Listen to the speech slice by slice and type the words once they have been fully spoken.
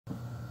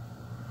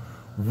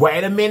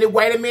Wait a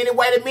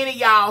minute,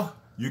 y'all.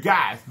 You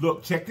guys,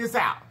 look, check this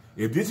out.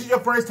 If this is your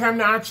first time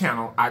to our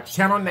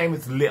channel name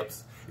is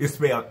LLIPS. It's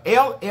spelled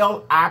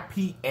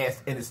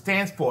L.L.I.P.S. and it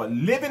stands for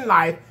Living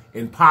Life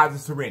in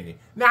Positive Serenity.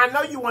 Now, I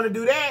know you want to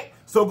do that,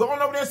 so go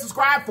on over there and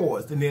subscribe for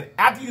us. And then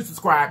after you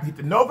subscribe, hit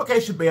the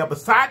notification bell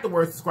beside the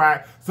word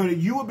subscribe so that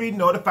you will be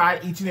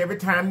notified each and every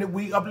time that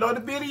we upload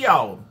a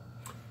video.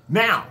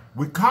 Now,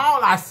 we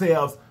call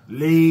ourselves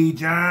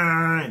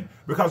Legion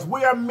because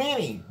we are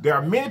many. There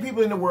are many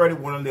people in the world that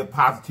want to live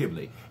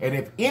positively. And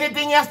if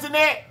anything else than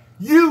that,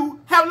 you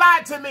have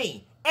lied to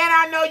me. And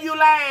I know you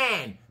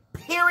lying.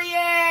 Period.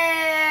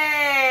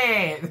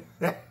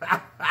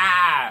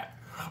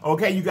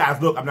 Okay, you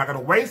guys, look, I'm not going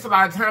to waste a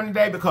lot of time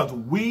today because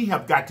we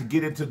have got to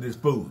get into this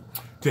food.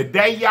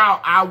 Today,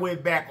 y'all, I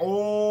went back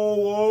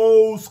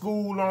old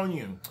school on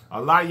you.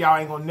 A lot of y'all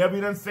ain't going to never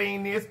even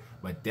seen this,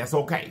 but that's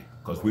okay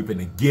because we're going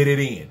to get it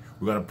in.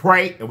 We're going to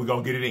pray and we're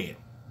going to get it in.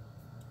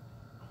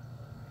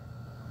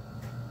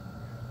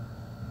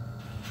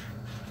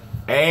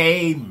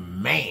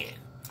 Amen.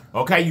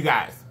 Okay, you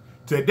guys,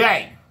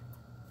 today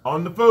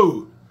on the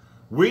food,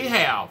 we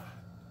have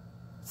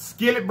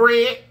skillet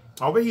bread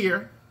over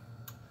here.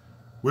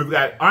 We've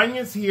got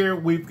onions here.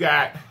 We've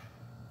got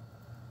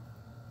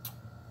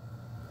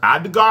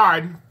out the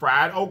garden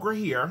fried okra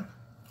here.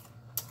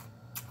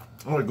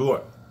 Oh,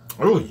 good.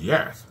 Oh,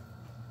 yes.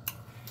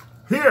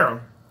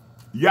 Here,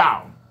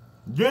 y'all,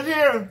 this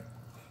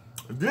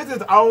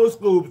is old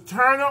school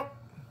turnip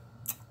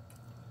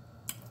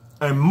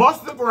and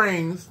mustard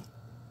greens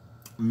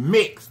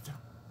mixed.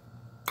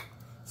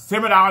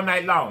 Simmered all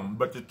night long.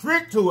 But the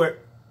trick to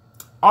it,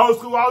 old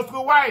school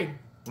way.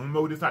 Let me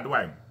move this out the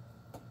way.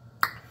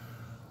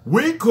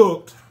 We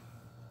cooked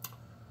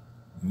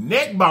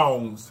neck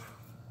bones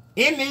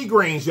in these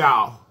greens,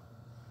 y'all.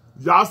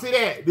 Y'all see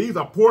that? These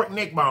are pork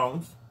neck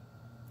bones.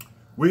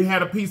 We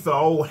had a piece of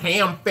old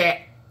ham fat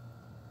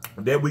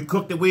that we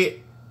cooked it with.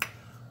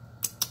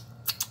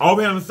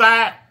 Over here on the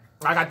side,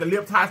 I got the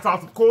LLIPS hot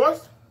sauce, of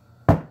course.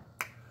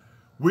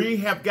 We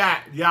have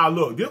got, y'all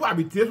look, this is what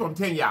I'm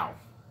telling y'all.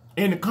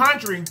 In the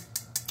country,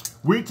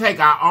 we take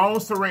our own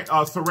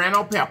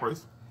serrano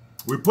peppers.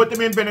 We put them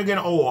in vinegar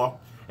and oil.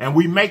 And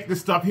we make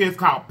this stuff here. It's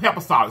called pepper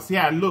sauce. See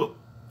how it look?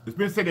 It's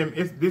been sitting.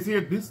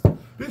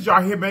 This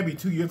jar here may be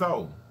 2 years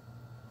old,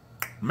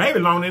 maybe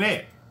longer than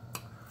that.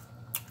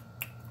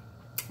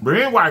 But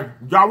anyway,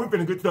 y'all, we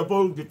finna get to the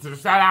food. Get to the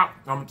shout out.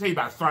 I'm gonna tell you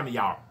about Sunday,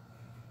 y'all.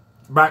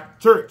 About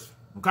church,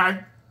 okay?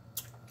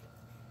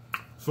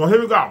 So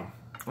here we go.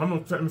 Let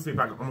me see if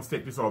I'm gonna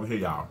stick this over here,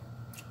 y'all.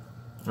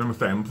 I'm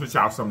gonna put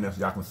y'all something else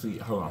so y'all can see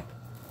it. Hold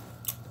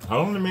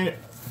on a minute.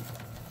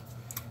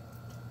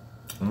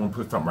 I'm gonna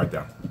put something right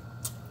there.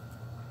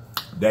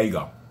 There you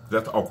go.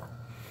 That's the okra.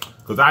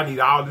 Because I need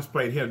all this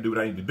plate here to do what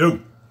I need to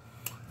do.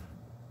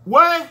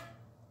 What?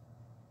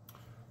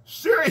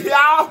 Sure,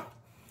 y'all.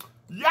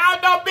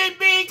 Y'all know Big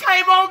B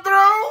came on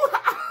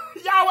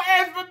through. Y'all were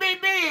asking for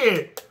Big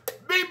B.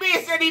 Big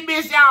B said he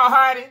missed y'all,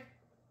 honey.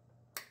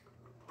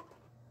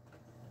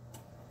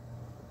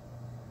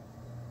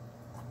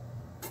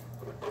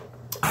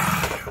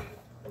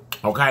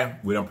 Okay,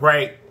 we done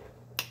prayed.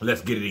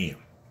 Let's get it in.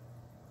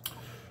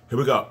 Here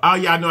we go. Oh,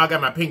 y'all know I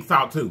got my pink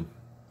salt, too.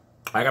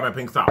 I got my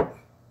pink salt.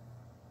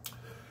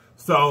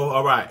 So,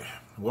 all right.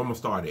 Where I'm going to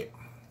start at?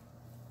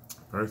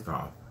 First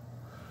off.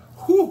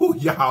 Whoo,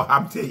 y'all,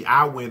 I'm telling you,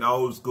 I went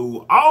old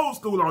school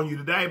on you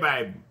today,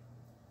 baby.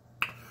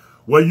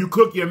 Where you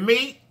cook your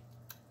meat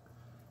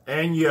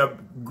and your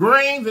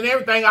greens and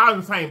everything all in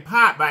the same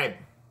pot, baby.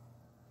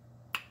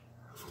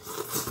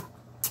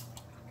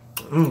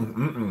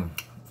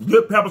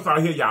 Good pepper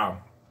salt here, y'all.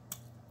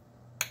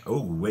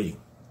 Oh, wait.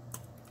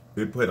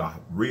 They put a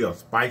real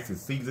spicy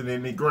seasoning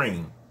in the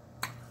green.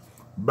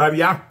 Baby,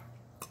 y'all.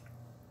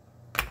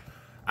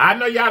 I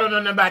know y'all don't know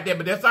nothing about that,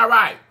 but that's all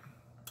right.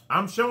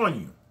 I'm showing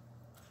you.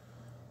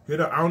 Here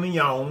the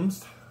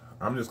onions.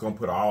 I'm just going to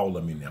put all of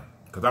them in there.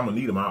 Because I'm going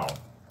to need them all.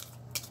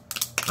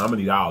 I'm going to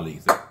need all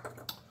these.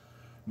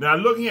 Now,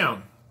 look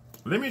here.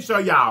 Let me show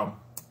y'all.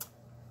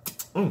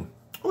 Oh,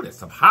 that's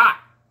some hot.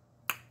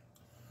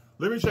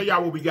 Let me show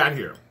y'all what we got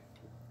here.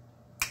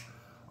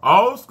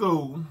 Old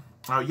school.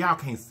 Oh, y'all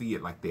can't see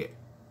it like that.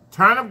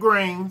 Turnip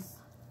greens.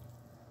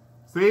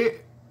 See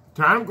it?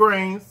 Turnip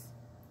greens.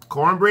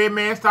 Cornbread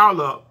mashed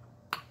all up.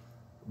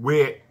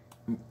 With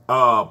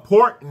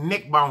pork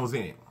neck bones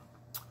in it.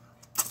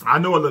 I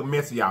know it look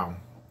messy, y'all.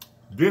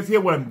 This here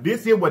wasn't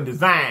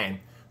designed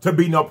to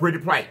be no pretty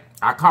plate.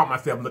 I caught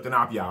myself looking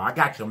off, y'all. I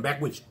got you. I'm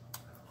back with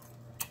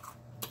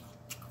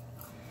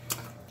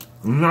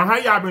you. Now, how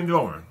y'all been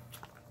doing?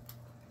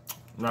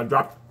 I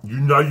dropped, you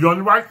know you're on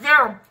the right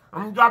channel.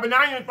 I'm dropping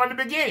onions from the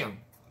beginning.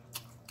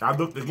 I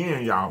looked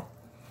again, y'all.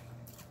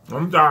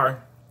 I'm sorry.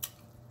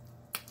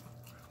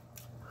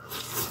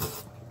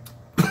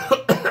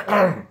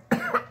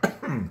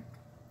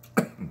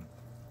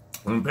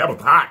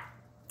 Pepper's hot.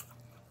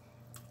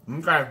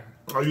 Okay.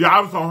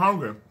 Y'all was so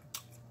hungry.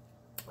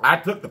 I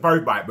took the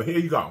first bite, but here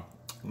you go.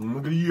 I'm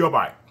gonna give you your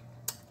bite.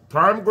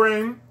 Turnip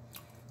green,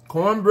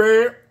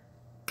 cornbread,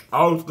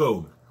 Old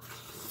school.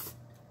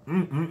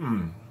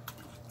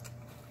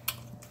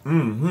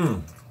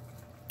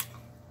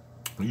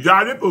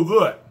 Y'all, this food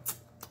good.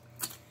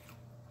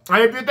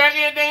 And if you think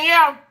anything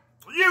else,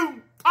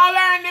 you are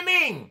lying to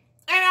me. And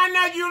I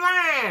know you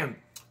lying.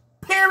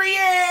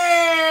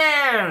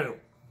 Period.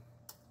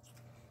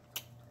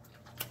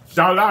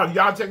 So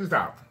y'all check this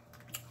out.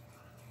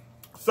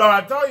 So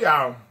I told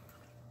y'all,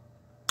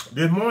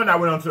 this morning I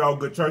went on to the old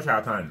good church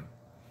house time.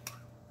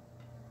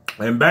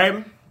 And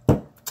baby,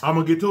 I'm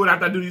going to get to it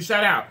after I do these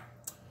shout out.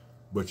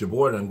 But your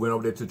boy done went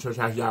over there to the church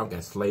house, y'all,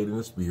 got slayed in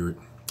the spirit.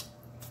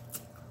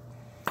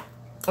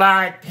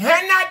 I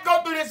cannot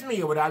go through this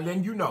meal without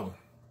letting you know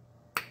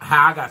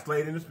how I got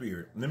slayed in the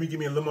spirit. Let me give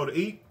me a little more to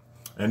eat,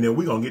 and then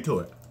we're going to get to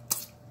it.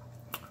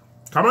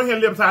 Come on here,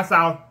 lips hot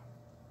sauce.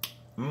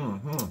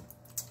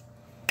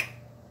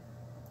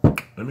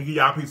 Let me give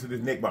y'all a piece of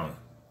this neck bone.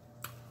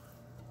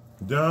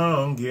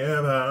 Don't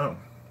give up.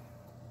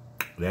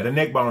 That a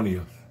neck bone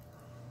is.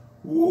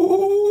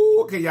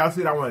 Ooh, okay, y'all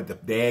see it? I wanted to,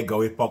 there it go,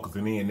 it's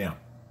focusing in now.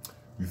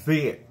 You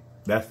see it?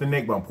 That's the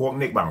neck bone, pork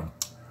neck bone.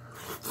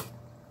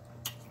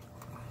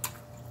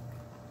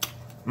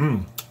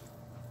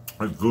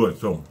 It's good,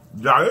 so,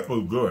 y'all, it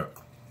was good.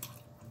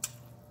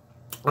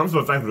 I'm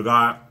so thankful to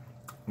God.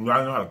 You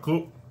guys know how to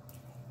cook.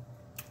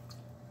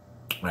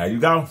 There you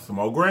go, some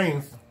more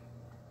grains.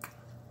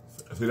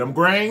 See them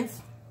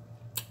grains?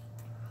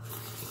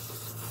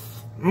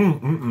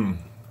 You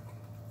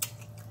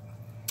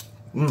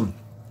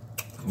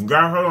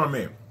gotta hold on a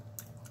minute.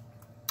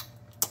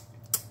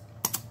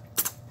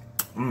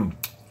 You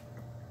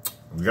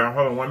gotta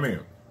hold on 1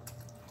 minute.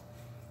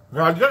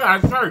 Now, I just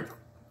got church.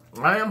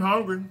 I am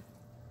hungry.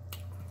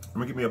 Let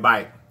me give me a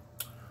bite.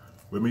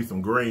 With me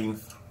some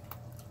greens,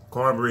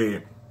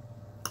 cornbread,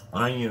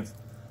 onions,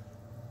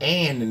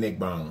 and the neck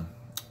bone.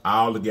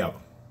 All together.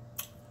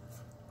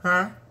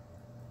 Huh?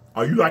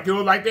 Oh, you like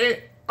yours like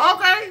that?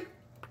 Okay.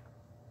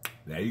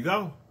 There you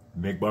go.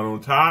 Neck bone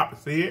on top.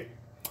 See it?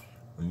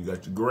 And you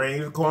got your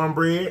grains,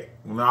 cornbread,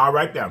 and all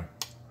right there.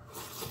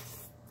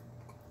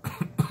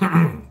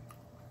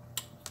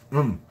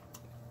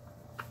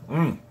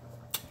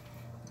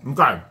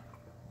 Okay.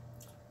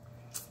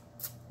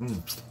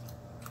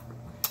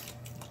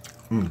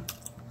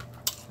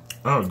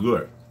 Oh,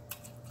 good.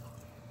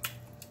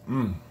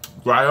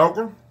 Dry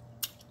okra.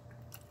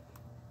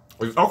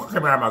 This okra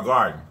came out of my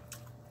garden.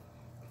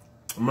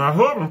 My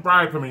husband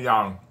fried it for me,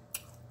 y'all.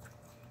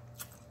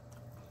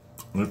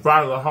 And it's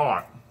fried a little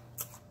hard.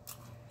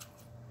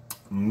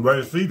 But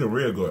it's seasoned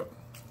real good.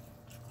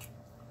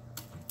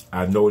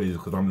 I know it is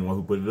because I'm the one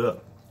who put it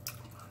up.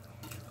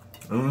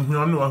 I'm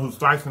the one who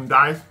sliced and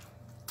diced,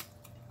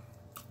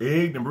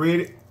 egged and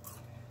breaded.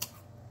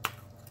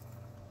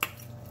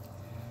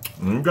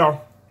 There you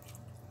go.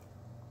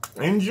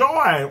 Enjoy.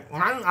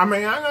 I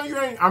mean, I know you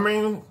ain't,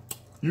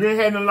 you ain't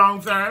had it in a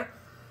long time.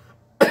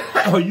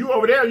 You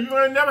over there, you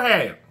ain't never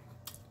had it.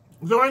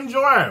 So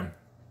enjoy it.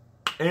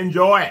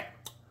 Enjoy it.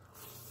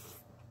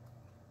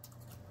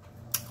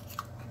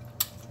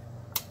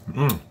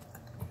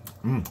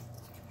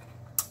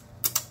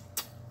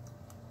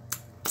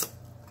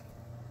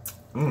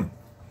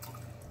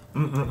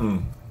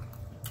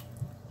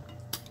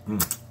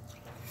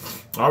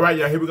 All right,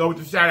 y'all, here we go with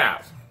the shout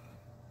outs.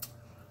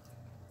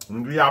 Let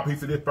me give y'all a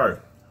piece of this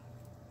first.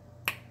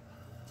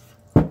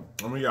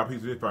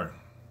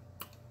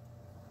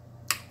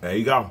 There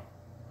you go.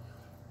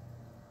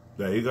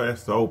 There you go.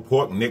 That's the old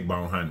pork neck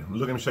bone, honey.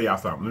 Look, let me show y'all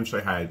something. Let me show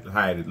you how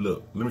it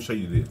look. Let me show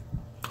you this.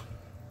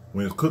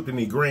 When it's cooked in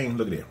the green,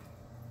 look at that.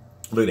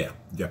 Look at that.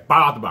 Just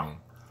fall off the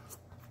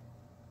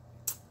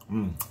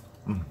bone.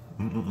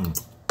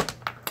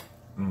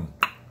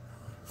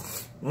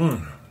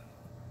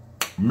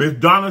 Miss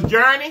Donna's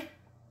Journey.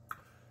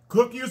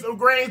 Cook you some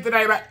greens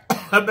today,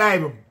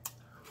 baby.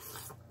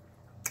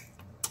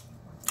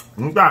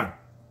 Okay.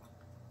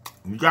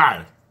 You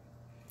guys.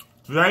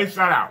 Today's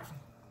shout outs.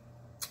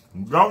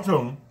 Go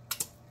to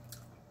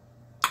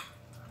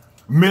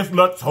Miss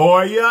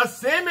LATOYA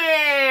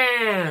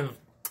SIMMONS.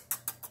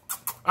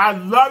 I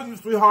love you,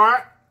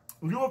 sweetheart.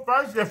 You were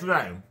first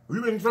yesterday.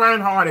 You've been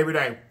trying hard every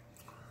day.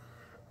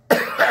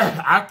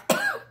 I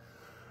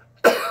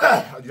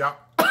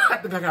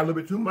think I got a little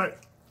bit too much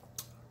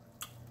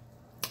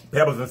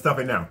peppers and stuff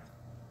in now.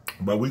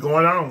 But we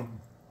going on.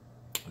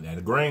 Now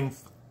the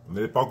greens.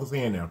 Let it focus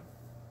in now.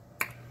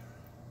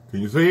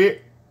 Can you see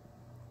it?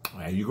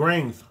 There you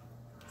greens.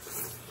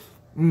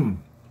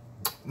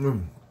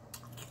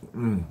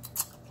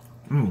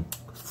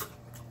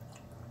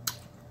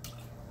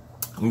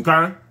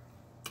 Okay.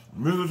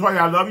 Miss LATOYA,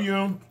 I love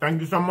you.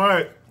 Thank you so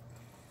much.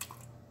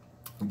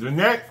 The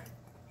next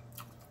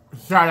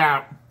shout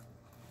out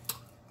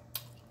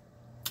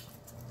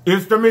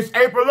is to Miss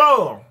April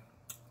Love.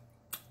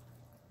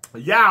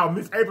 Y'all,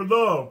 Miss April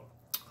Love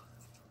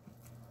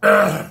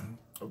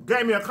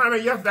gave me a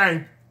comment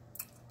yesterday.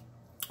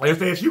 They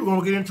said she was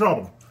going to get in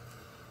trouble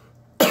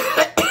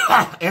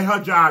at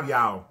her job,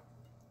 y'all,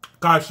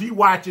 because she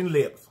watching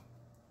L.L.I.P.S.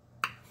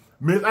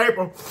 Miss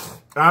April,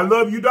 I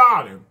love you,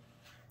 darling.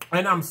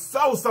 And I'm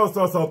so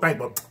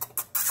thankful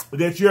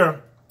that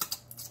you're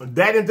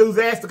that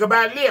enthusiastic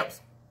about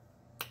lips.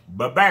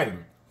 But baby,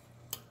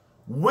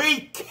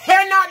 we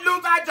cannot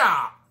lose our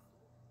job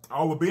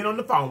over being on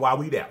the phone while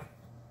we there.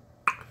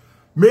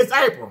 Miss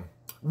April,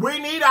 we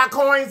need our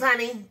coins,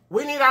 honey.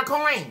 We need our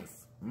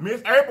coins.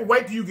 Miss April,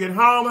 wait till you get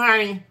home,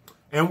 honey,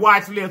 and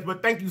watch lips.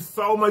 But thank you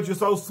so much. You're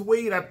so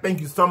sweet. I thank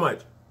you so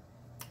much.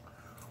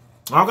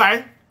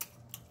 Okay.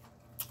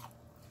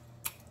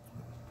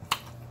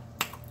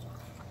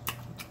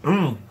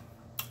 Now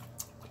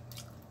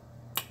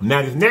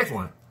this next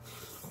one.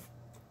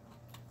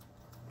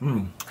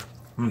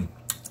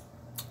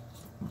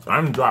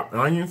 I'm dropping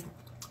onions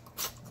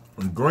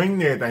and green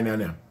and everything down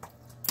there.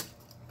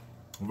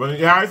 But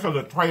yeah, it's a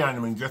LATOYA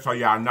onion, just so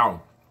y'all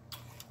know.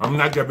 I'm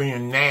not just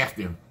being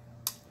nasty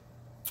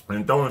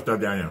and throwing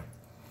stuff down there.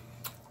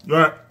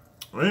 But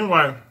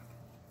anyway,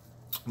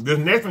 this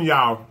next one,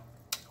 y'all,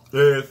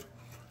 is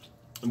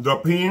the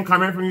pen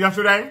coming from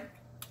yesterday.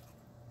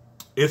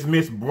 It's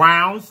Miss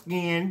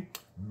BRWNSKYN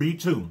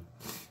B2.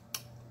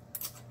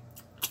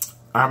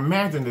 I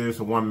imagine that it's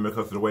a woman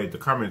because of the way the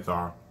comments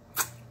are.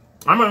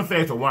 I'm going to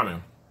say it's a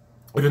woman.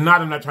 It is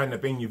not, I'm not trying to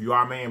offend you if you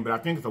are a man, but I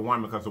think it's a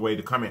woman because of the way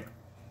the comment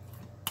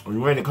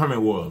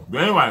was.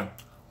 But anyway,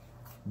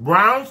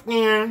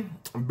 BRWNSKYN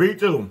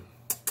B2.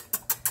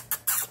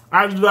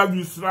 I love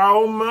you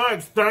so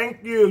much.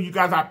 Thank you. You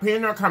guys, I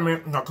pinned her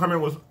comment. Her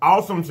comment was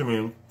awesome to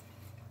me.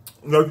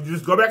 So if you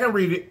just go back and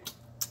read it.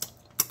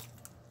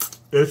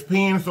 It's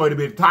pinned so it'll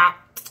be the top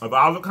of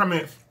all the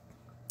comments.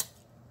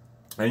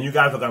 And you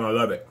guys are going to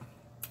love it.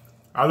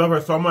 I love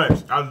her so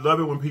much. I love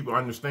it when people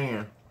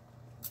understand.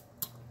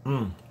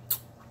 What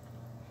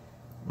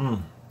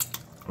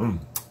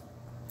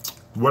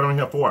I'm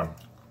here for.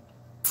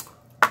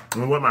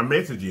 And what my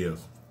message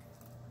is.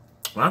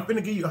 I'm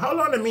finna give you, hold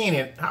on a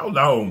minute. Hold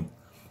on.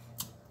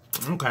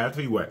 Okay, I'll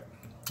tell you what.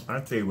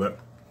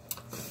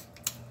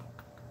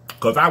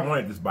 Because I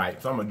wanted this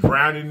bite. So I'm going to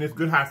drown it in this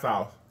good hot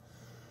sauce.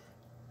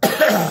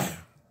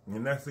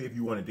 And let's see if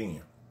you want it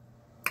then.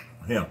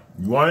 Here.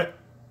 You want it?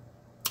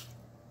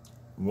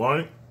 You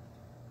want it?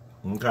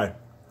 Okay.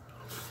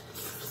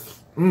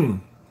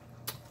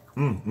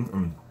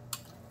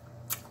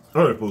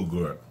 Oh, that food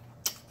good.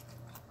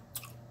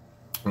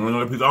 You want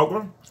another piece of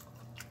okra?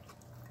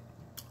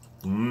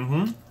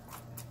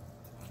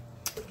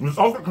 This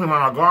okra came out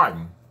of our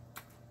garden.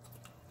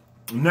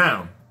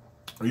 Now,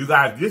 you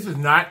guys, this is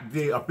not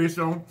the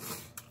official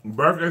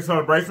birthday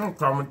celebration.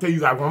 So I'm going to tell you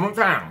guys one more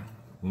time.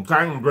 Okay,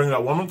 I'm going to bring it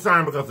up one more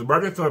time because the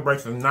birthday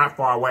celebration is not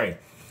far away.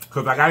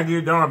 Because I got to get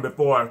it done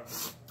before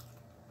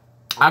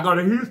I go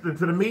to Houston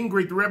to the meet and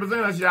greet to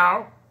represent us,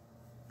 y'all.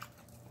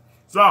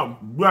 So,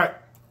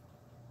 but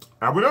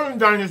I would only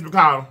done this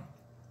because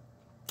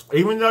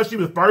even though she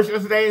was first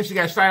yesterday and she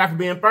got shot out for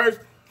being first,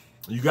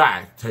 you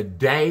guys,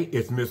 today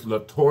is Miss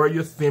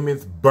LATOYA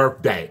Simmons'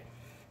 birthday.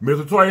 Miss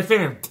LATOYA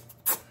Simmons,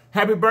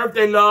 happy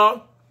birthday,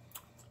 love.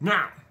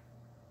 Now,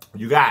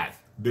 you guys,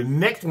 the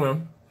next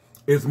one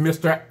is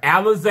Mr.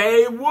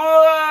 ALIZE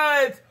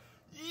Woods.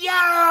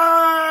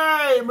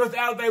 Yay! Mr.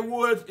 ALIZE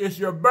Woods, it's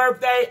your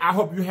birthday. I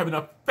hope you're having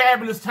a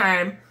fabulous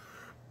time.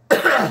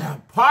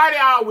 Party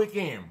all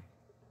weekend.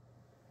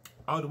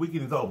 Oh, the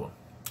weekend is over.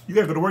 You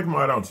gotta go to work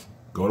tomorrow, don't you?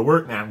 Go to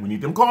work now. We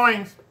need them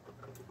coins.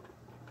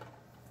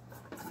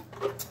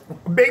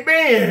 Big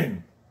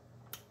Ben.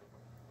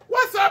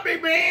 What's up,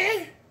 Big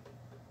Ben?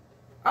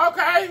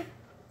 Okay.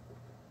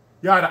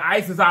 Y'all, the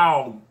ice is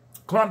all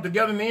clumped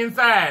together on the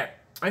inside.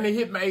 And it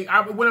hit me.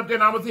 I went up there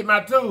and almost hit my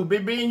tooth.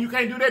 Big Ben, you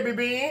can't do that, Big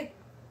Ben.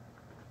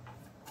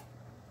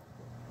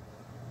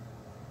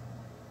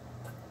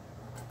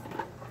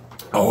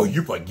 Oh,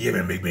 you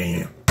forgiving, Big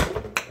Ben.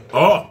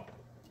 Oh.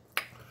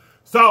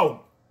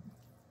 So,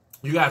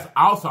 you guys,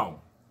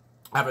 also,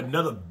 I have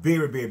another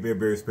very, very, very,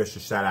 very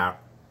special shout out.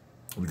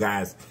 You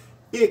guys,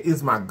 it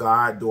is my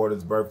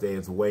goddaughter's birthday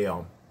as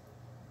well.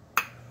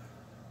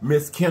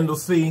 Miss Kendall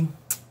C.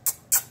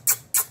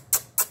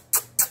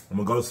 I'm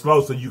going to go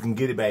slow so you can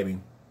get it, baby.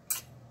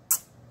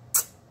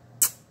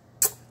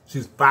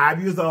 She's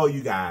 5 years old,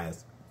 you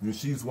guys. And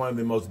she's one of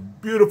the most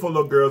beautiful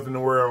little girls in the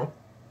world.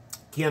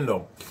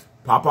 Kendall.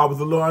 Papa was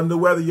a little under the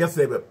weather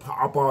yesterday, but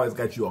Papa has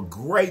got you a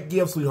great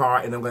gift,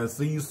 sweetheart. And I'm going to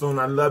see you soon.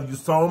 I love you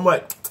so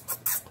much.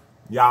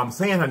 Y'all, I'm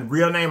saying her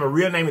real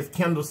name is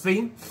Kendall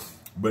C.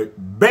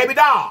 But Baby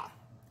Doll.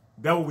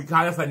 That's what we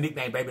call it. That's her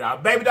nickname, Baby Doll.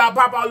 Baby Doll,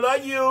 Papa, I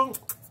love you.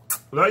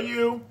 Love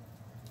you.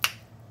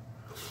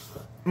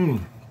 Now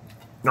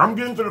I'm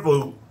getting to the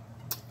food.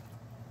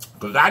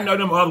 Because I know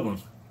them other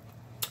ones.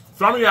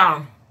 Some of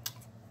y'all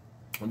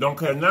don't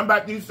care nothing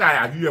about these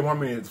sides. You just want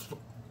me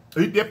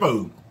to eat their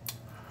food.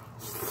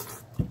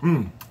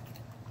 And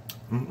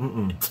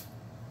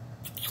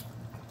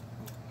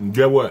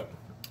get what?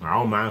 I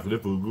don't mind for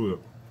this food good.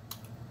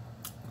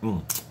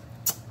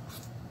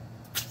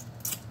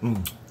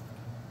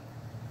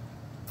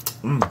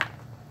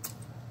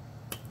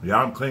 Yeah,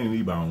 I'm cleaning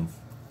these bones.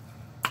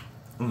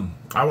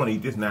 I want to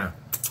eat this now.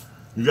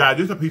 You guys,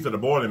 this is a piece of the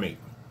boiling meat.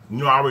 You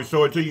know, I always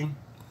show it to you.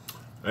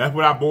 That's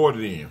what I boiled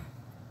it in.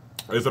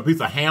 It's a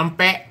piece of ham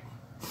fat.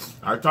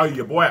 I tell you,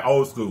 your boy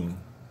old school.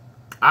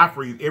 I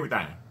freeze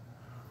everything.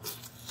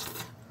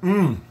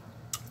 I'm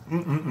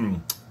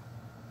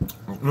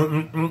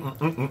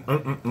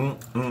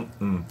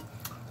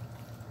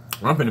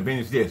finna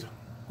finish this.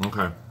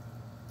 Okay.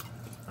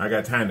 I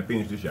got time to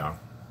finish this, y'all.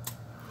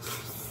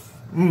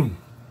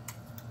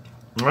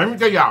 Let me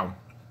tell y'all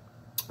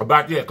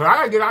about this, because I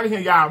gotta get out of here,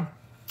 y'all.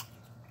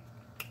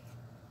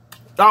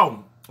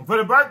 So, for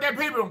the birthday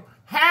people,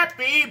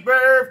 happy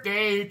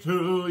birthday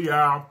to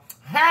y'all.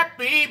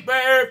 Happy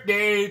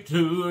birthday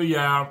to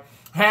y'all.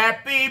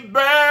 Happy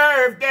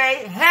birthday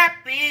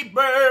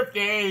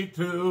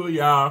to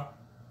y'all.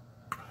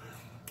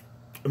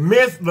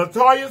 Miss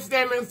LATOYA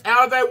Simmons,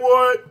 ALIZE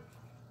Wood,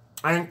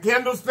 and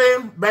KENDALL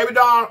Simmons, baby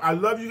doll, I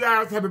love you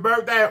guys. Happy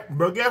birthday.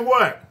 But guess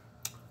what?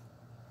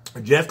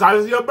 Just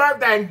because it's your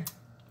birthday,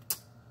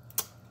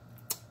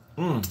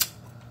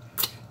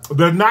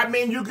 does not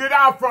mean you get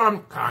out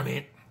from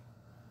comment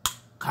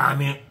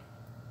like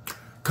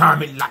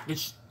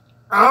this.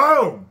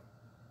 Oh,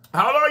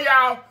 hold on,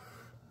 y'all.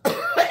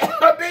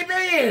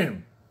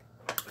 BBN.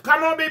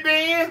 Come on,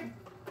 BBN.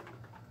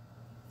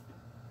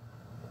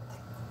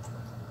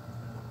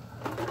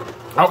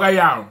 Okay,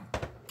 y'all.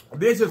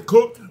 This is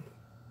cooked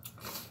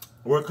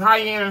with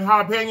cayenne and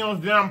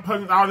jalapenos. Then I'm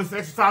putting all this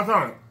extra sauce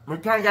on it. We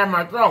can't get in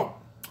my throat.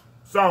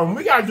 So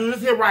we gotta do this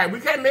here right. We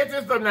can't mess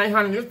this up now,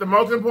 honey. This is the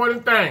most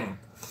important thing.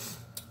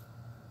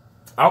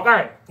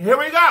 Okay, here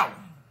we go.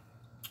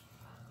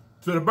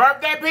 To the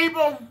birthday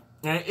people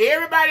and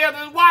everybody else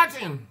is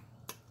watching,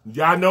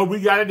 y'all know we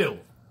gotta do.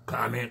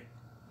 Comment,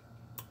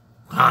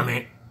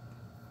 like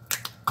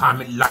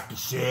and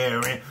share,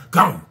 and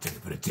go on, take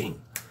it for the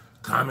team.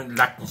 Comment,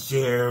 like and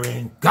share,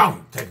 and go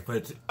on, take it for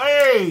the team.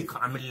 Hey,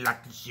 comment,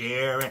 like and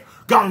share, and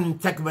go on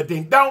and take it for the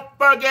team. Don't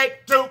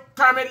forget to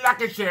comment,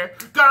 like and share.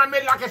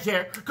 Comment, like and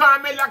share.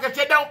 Comment, like and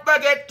share. Don't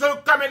forget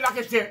to comment, like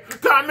and share.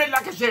 Comment,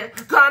 like and share.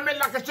 Comment,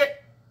 like and share.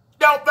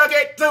 Don't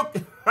forget to.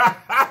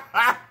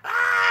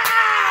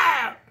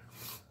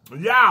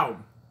 Y'all,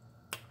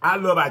 I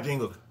love our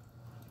jingles.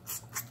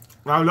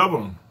 I love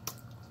them.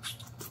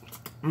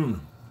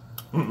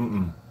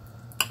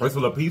 It's a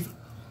little piece.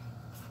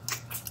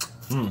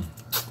 In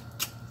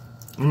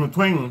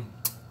between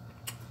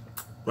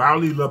all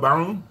these little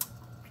bones,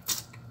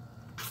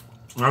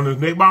 on this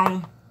neck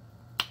bone,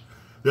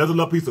 there's a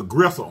little piece of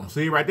gristle.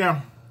 See right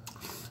there?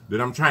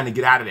 That I'm trying to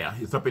get out of there.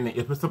 It's up in there.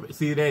 It's up,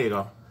 see, there you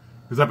go.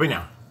 It's up in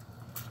there.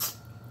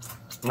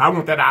 I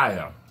want that out of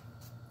there.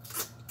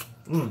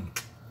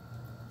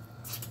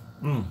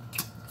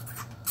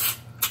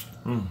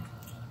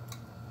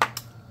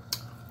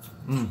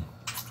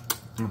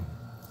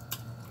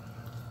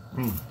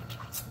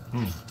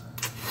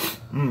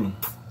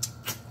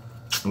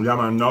 You got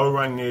my nose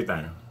running and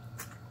everything.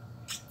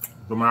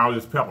 From all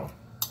this pepper.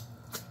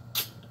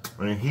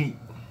 And heat.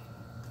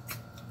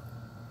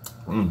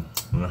 And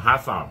the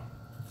hot sauce.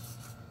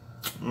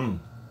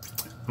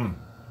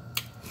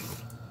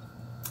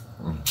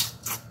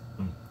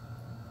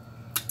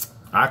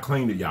 I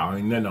cleaned it, y'all.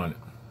 Ain't nothing on it.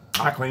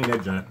 I cleaned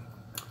that junk.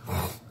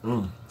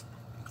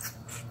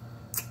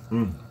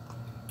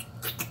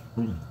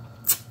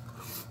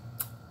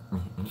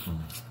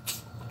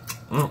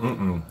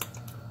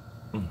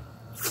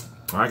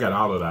 I got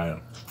all of that.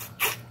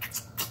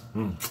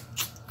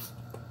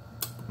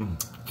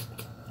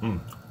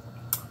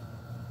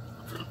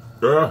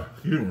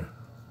 Excuse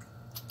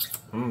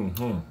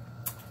me.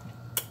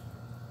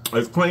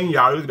 It's clean,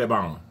 y'all. Look at that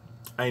bone.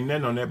 Ain't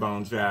nothing on that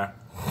bone, child.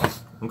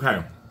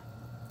 Okay.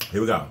 Here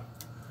we go.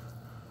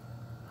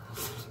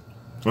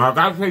 Well, I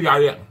gotta tell y'all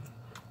this.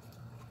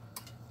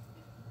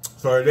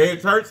 So today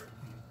at church,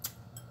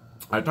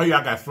 I told you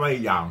I got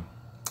slayed, y'all.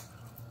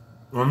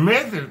 The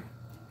message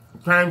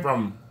came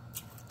from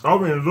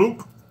over in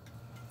Luke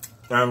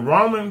and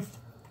Romans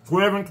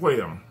 12 and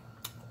 12.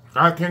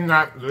 I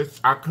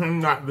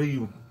cannot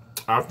leave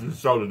after the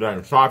show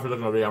today. Sorry for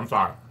looking over there, I'm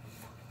sorry.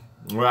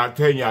 Well, I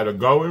tell y'all to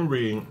go and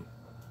read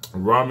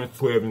Romans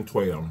 12 and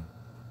 12.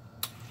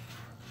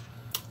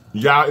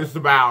 Y'all, it's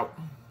about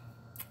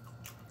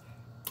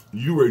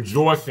you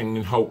rejoicing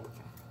in hope.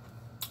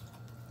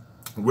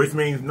 Which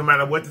means no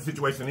matter what the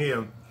situation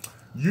is,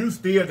 you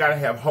still got to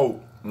have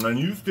hope. And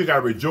you still got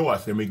to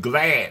rejoice and be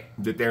glad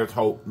that there's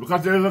hope.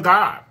 Because there's a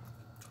God.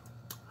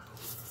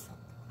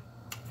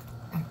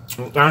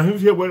 And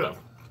He's here with us.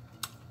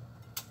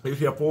 He's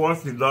here for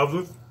us. He loves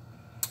us.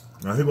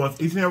 And He wants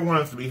each and every one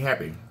of us to be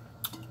happy.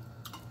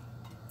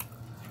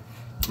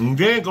 And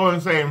then go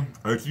and say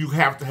that you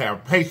have to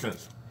have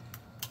patience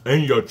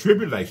in your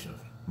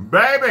tribulations.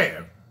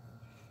 Baby,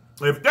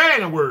 if that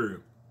ain't a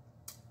word,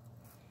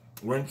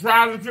 when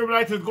trials and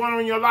tribulations going on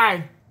in your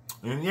life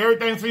and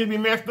everything seems to be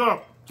messed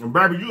up, and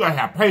baby, you gotta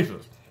have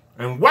patience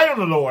and wait on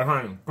the Lord,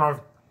 honey. Because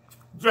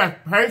just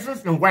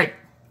patience and wait.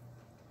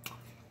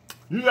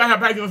 You gotta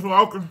have patience for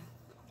okra.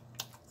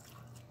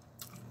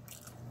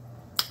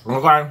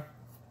 Okay?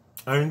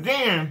 And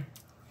then,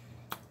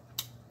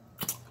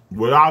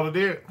 with all of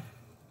that,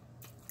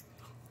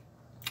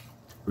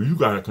 you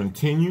gotta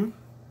continue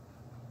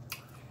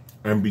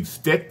and be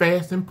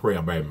steadfast in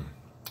prayer, baby.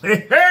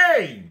 Hey,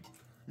 hey!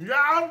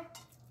 Y'all,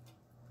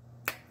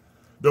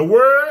 the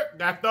word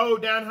got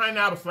thrown down behind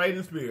I was slain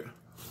in spirit.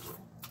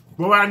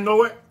 Before I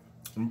know it,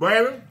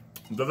 baby,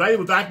 the lady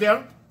was out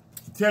there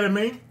telling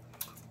me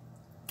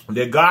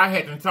that God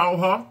had told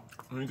her,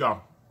 here you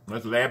go.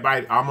 That's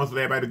almost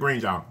led by the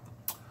greens, y'all.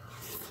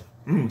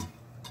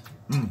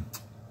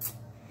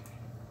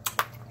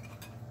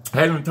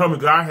 Hadn't told me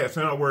God had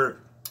sent a word.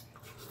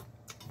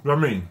 You know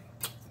what I mean?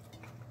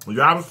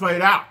 Y'all was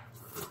played out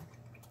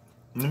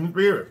in the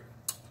spirit.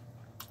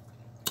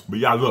 But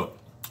y'all look,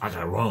 I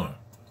gotta run.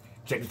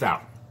 Check this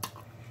out.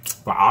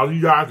 For all of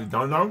you guys that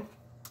don't know,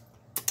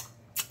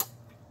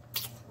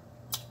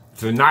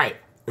 tonight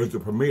is the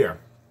premiere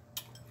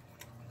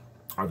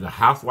of the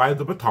Housewives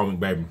of Potomac,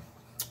 baby.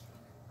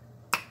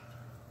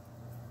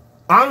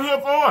 I'm here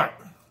for it.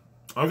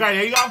 Okay,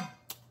 there you go.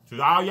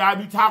 So all y'all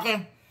be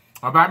talking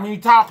about me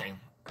talking.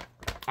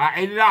 I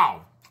ate it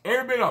all.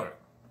 Every bit of it.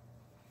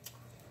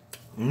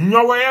 You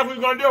know what else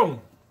we're gonna do?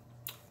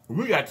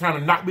 We got time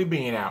to knock Big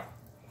Ben out.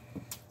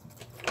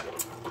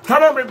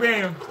 Come on, Big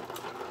Ben.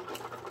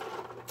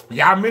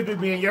 Y'all missed Big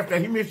Ben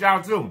yesterday. He missed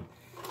y'all too.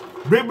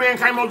 Big Ben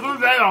came on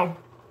Tuesday though.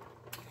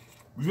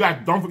 You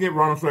guys don't forget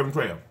Romans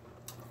 12:12.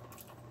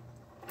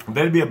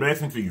 That'll be a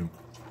blessing to you.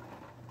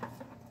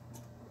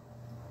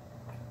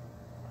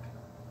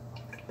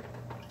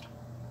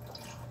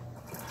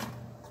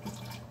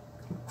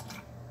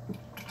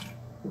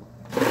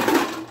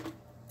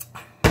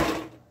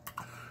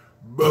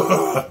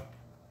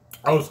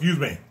 Oh, excuse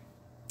me.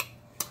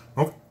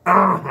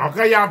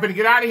 Okay, y'all finna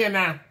get out of here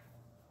now.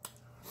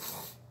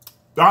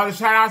 To all the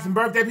shout outs and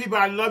birthday people,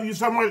 I love you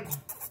so much.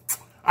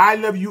 I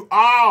love you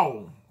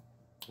all.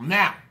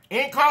 Now,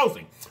 in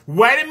closing,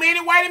 wait a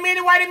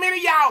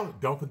minute, y'all.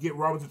 Don't forget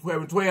Romans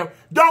 12:12.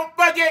 Don't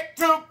forget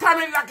to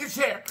comment, like, and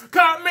share.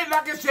 Comment,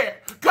 like, and share.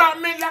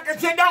 Comment, like, and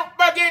share. Don't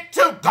forget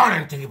to go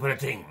and take it for the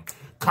team.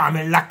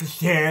 Comment, like, and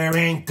share,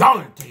 and go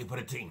and take it for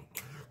the team.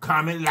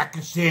 Comment, like,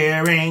 and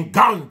share, and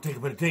go and take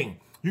it for the team.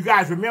 You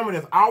guys remember,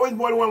 there's always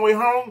more than one way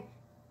home.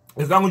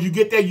 As long as you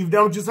get there, you've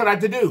done what you set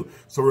out to do.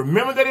 So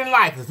remember that in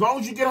life, as long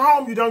as you get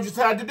home, you done what you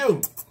set out to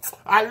do.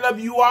 I love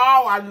you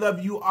all. I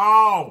love you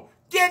all.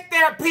 Get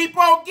there,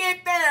 people.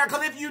 Get there.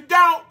 Because if you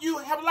don't, you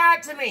have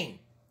lied to me.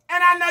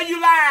 And I know you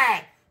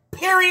lied.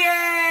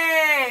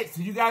 Period.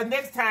 See you guys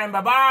next time.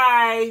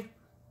 Bye-bye.